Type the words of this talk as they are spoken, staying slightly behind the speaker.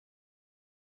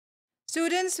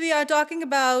Students, we are talking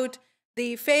about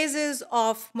the phases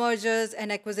of mergers and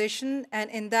acquisition, and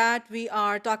in that we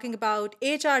are talking about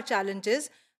HR challenges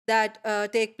that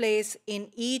take place in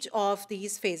each of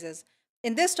these phases.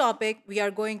 In this topic, we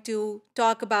are going to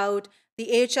talk about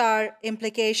the HR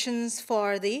implications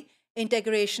for the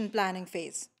integration planning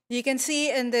phase. You can see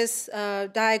in this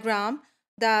diagram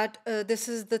that this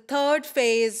is the third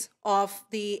phase of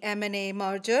the M&A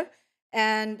merger,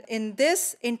 and in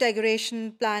this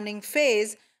integration planning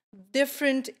phase,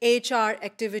 different HR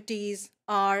activities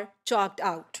are chalked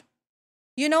out.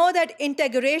 You know that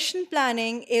integration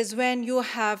planning is when you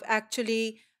have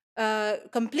actually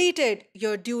completed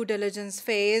your due diligence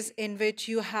phase, in which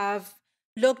you have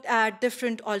looked at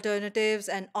different alternatives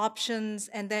and options,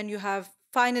 and then you have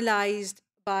finalized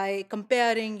by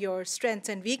comparing your strengths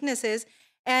and weaknesses.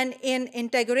 And in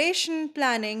integration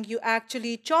planning, you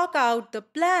actually chalk out the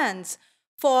plans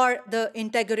for the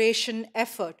integration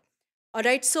effort. All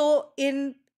right, so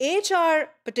in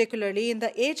HR, particularly in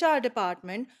the HR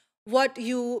department, what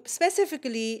you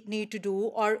specifically need to do,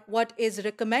 or what is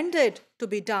recommended to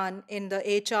be done in the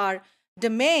HR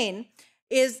domain,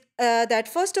 is that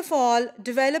first of all,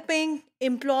 developing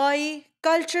employee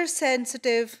culture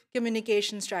sensitive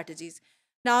communication strategies.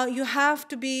 Now, you have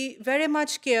to be very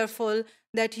much careful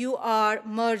that you are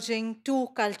merging two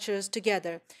cultures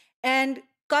together. And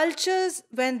cultures,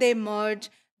 when they merge,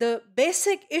 the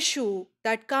basic issue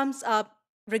that comes up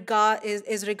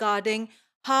is regarding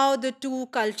how the two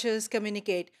cultures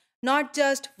communicate, not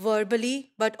just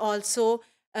verbally, but also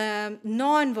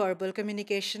non-verbal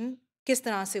communication किस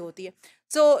तरह से होती है.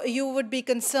 So you would be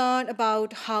concerned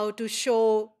about how to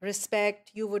show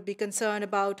respect, you would be concerned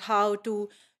about how to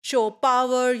show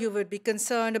power, you would be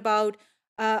concerned about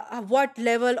what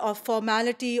level of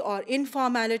formality or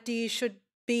informality should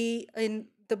be in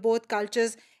the both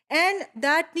cultures, and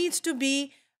that needs to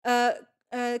be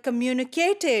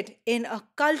communicated in a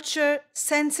culture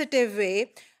sensitive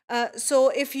way. So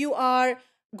if you are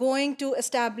going to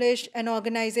establish an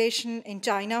organization in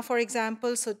China, for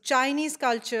example, so Chinese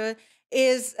culture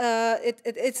is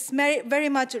it's very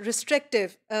much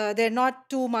restrictive. They're not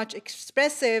too much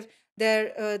expressive.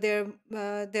 They're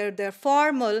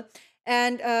formal,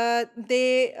 and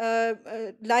they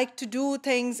like to do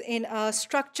things in a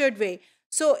structured way.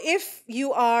 So if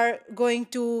you are going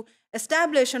to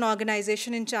establish an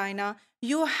organization in China,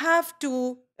 you have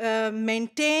to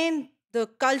maintain the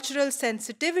cultural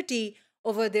sensitivity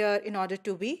over there in order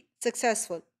to be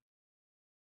successful.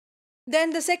 Then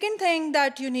the second thing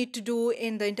that you need to do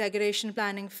in the integration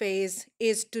planning phase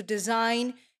is to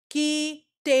design key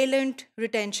talent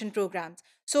retention programs.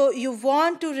 So you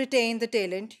want to retain the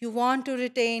talent, you want to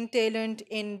retain talent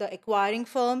in the acquiring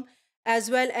firm, as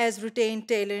well as retain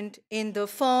talent in the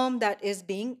firm that is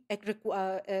being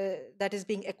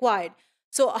acquired.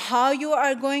 So how you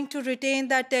are going to retain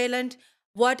that talent,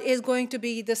 what is going to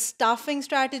be the staffing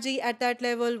strategy at that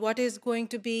level, what is going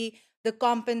to be the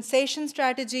compensation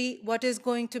strategy, what is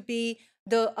going to be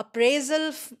the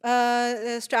appraisal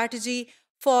strategy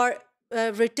for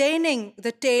retaining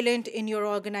the talent in your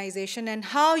organization, and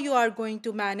how you are going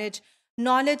to manage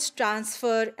knowledge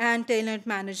transfer and talent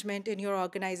management in your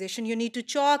organization. You need to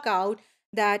chalk out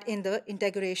that in the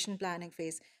integration planning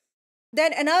phase.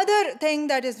 Then another thing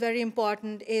that is very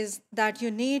important is that you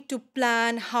need to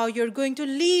plan how you're going to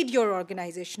lead your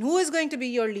organization. Who is going to be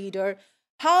your leader?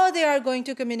 How they are going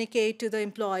to communicate to the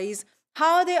employees?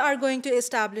 How they are going to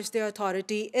establish their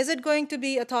authority? Is it going to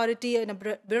be authority in a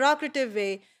bureaucratic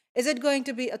way? Is it going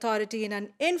to be authority in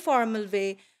an informal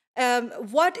way?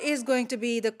 What is going to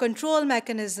be the control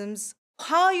mechanisms?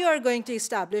 How you are going to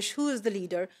establish who is the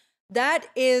leader? That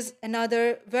is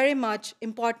another very much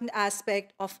important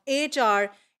aspect of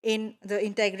HR in the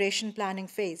integration planning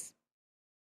phase.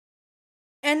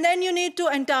 And then you need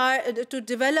to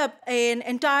develop an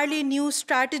entirely new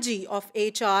strategy of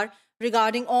HR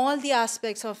regarding all the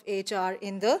aspects of HR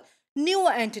in the new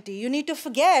entity. You need to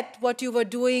forget what you were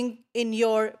doing in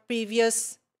your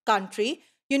previous country.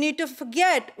 You need to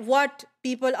forget what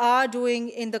people are doing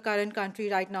in the current country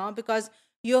right now, because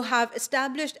you have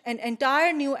established an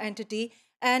entire new entity,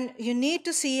 and you need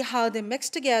to see how they mix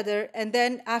together. And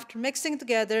then after mixing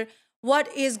together,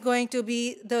 what is going to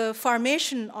be the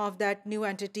formation of that new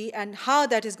entity and how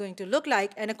that is going to look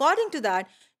like. And according to that,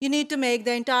 you need to make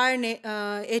the entire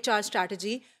HR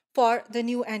strategy for the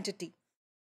new entity.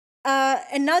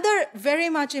 Another very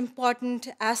much important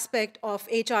aspect of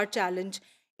HR challenge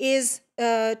is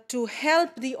to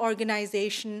help the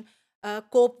organization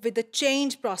cope with the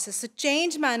change process. So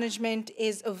change management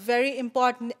is a very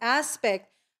important aspect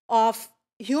of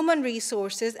human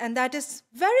resources, and that is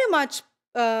very much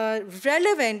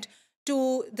relevant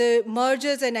to the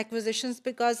mergers and acquisitions,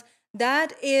 because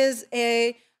that is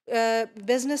a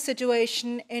business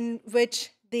situation in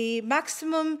which the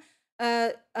maximum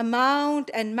amount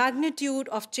and magnitude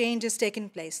of change is taking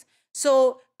place.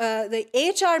 So the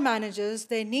HR managers,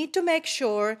 they need to make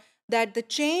sure that the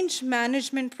change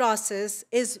management process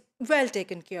is well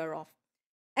taken care of.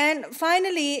 And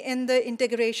finally, in the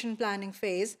integration planning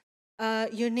phase,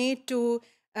 you need to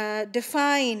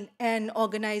define an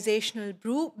organizational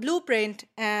blueprint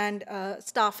and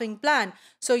staffing plan.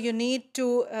 So you need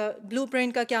to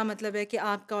blueprint का क्या मतलब है कि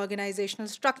आपका organizational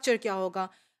structure क्या होगा.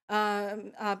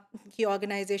 आपकी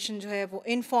organization जो है वो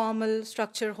informal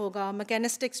structure होगा,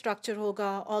 mechanistic structure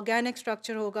होगा, organic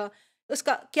structure होगा.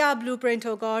 उसका क्या blueprint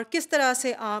होगा और किस तरह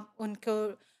से आप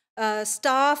उनको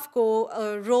staff को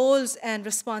roles and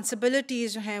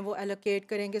responsibilities जो हैं वो allocate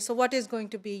करेंगे. So what is going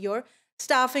to be your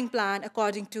staffing plan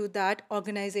according to that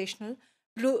organizational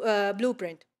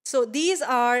blueprint? So these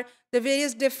are the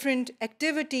various different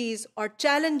activities or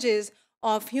challenges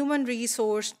of human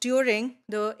resource during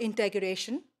the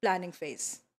integration planning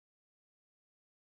phase.